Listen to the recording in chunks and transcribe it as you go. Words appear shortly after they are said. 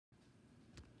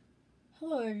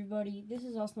Hello everybody, this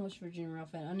is Austin, West Virginia Rail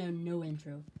fan. I know no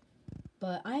intro,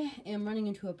 but I am running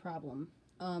into a problem.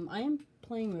 I am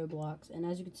playing Roblox, and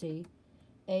as you can see,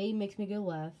 A makes me go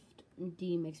left, and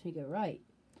D makes me go right.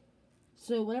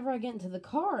 So whenever I get into the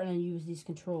car and I use these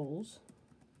controls,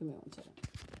 give me one second.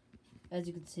 As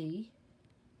you can see,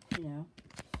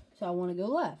 so I want to go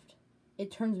left.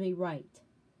 It turns me right.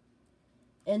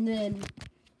 And then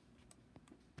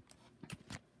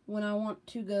when I want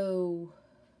to go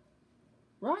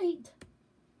right,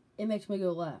 it makes me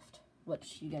go left,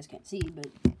 which you guys can't see, but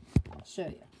I'll show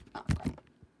you. Oh, crap.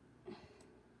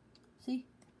 See?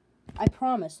 I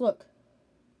promise, look.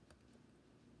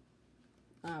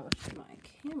 I wish my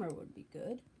camera would be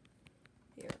good.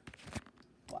 Here,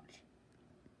 watch.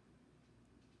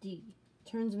 D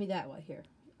turns me that way here.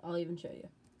 I'll even show you.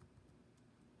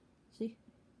 See?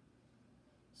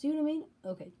 See what I mean?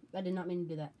 Okay, I did not mean to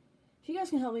do that. If you guys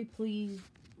can help me, please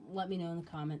let me know in the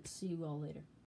comments. See you all later.